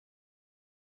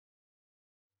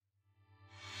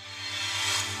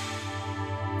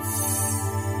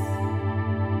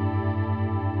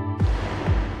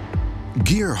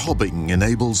Gear hobbing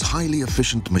enables highly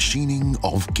efficient machining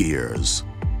of gears.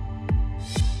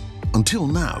 Until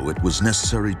now, it was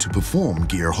necessary to perform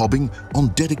gear hobbing on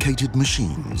dedicated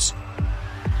machines.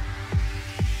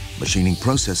 Machining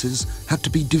processes had to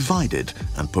be divided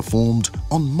and performed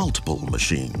on multiple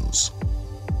machines.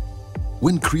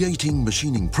 When creating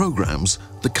machining programs,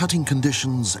 the cutting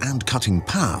conditions and cutting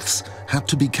paths had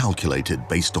to be calculated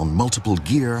based on multiple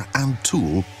gear and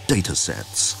tool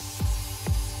datasets.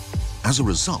 As a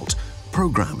result,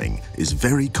 programming is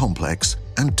very complex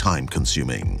and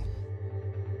time-consuming.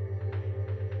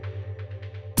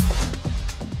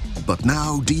 But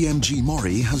now DMG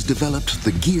MORI has developed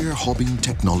the gear hobbing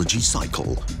technology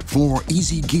cycle for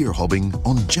easy gear hobbing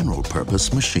on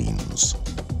general-purpose machines.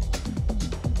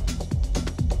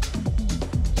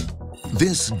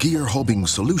 This gear hobbing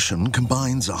solution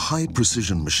combines a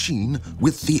high-precision machine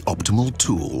with the optimal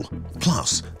tool,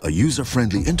 plus a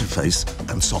user-friendly interface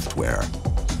and software.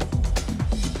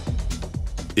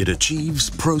 It achieves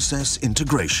process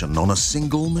integration on a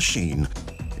single machine,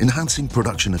 enhancing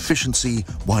production efficiency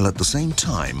while at the same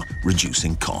time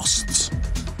reducing costs.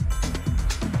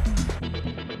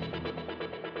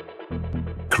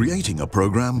 Creating a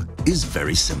program is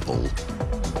very simple.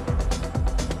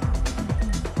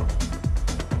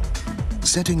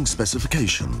 Setting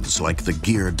specifications like the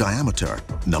gear diameter,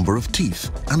 number of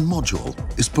teeth, and module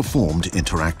is performed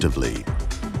interactively.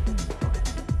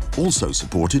 Also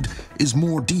supported is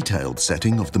more detailed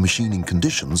setting of the machining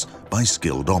conditions by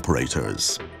skilled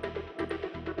operators.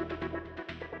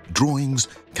 Drawings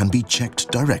can be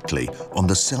checked directly on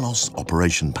the Celos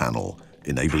operation panel,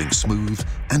 enabling smooth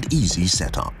and easy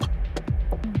setup.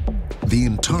 The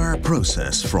entire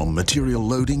process from material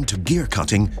loading to gear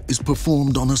cutting is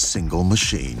performed on a single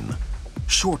machine,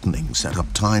 shortening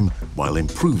setup time while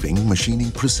improving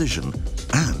machining precision,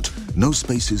 and no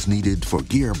space is needed for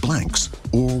gear blanks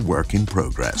or work in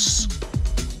progress.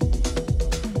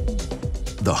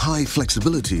 The high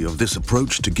flexibility of this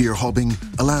approach to gear hobbing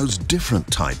allows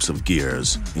different types of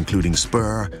gears, including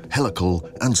spur, helical,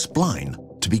 and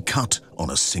spline, to be cut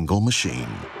on a single machine.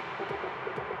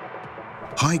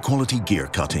 High-quality gear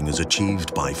cutting is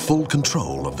achieved by full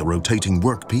control of the rotating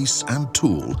workpiece and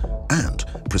tool and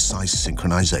precise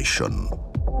synchronization.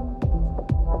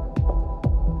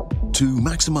 To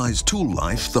maximize tool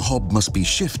life, the hob must be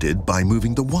shifted by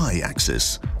moving the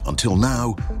Y-axis. Until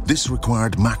now, this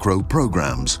required macro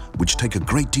programs, which take a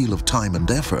great deal of time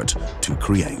and effort to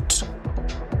create.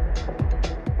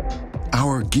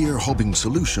 Our gear hobbing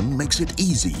solution makes it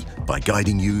easy by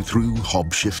guiding you through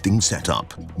hob shifting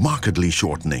setup, markedly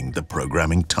shortening the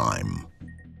programming time.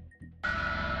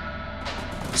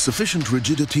 Sufficient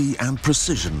rigidity and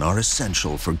precision are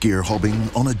essential for gear hobbing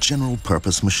on a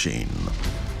general-purpose machine.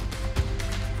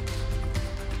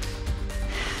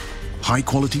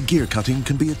 High-quality gear cutting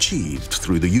can be achieved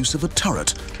through the use of a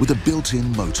turret with a built-in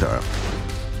motor.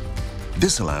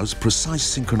 This allows precise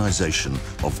synchronization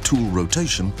of tool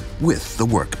rotation with the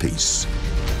workpiece.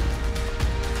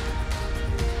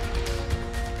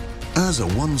 As a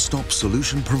one-stop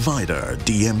solution provider,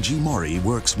 DMG MORI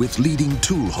works with leading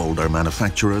tool holder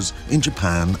manufacturers in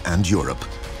Japan and Europe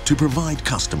to provide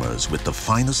customers with the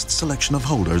finest selection of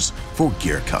holders for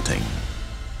gear cutting.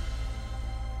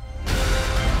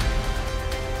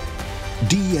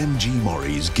 DMG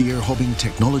MORI's gear hobbing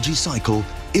technology cycle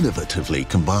innovatively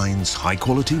combines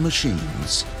high-quality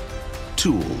machines,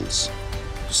 tools,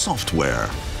 software,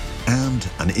 and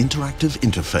an interactive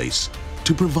interface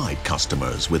to provide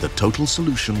customers with a total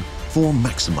solution for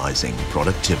maximizing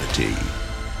productivity.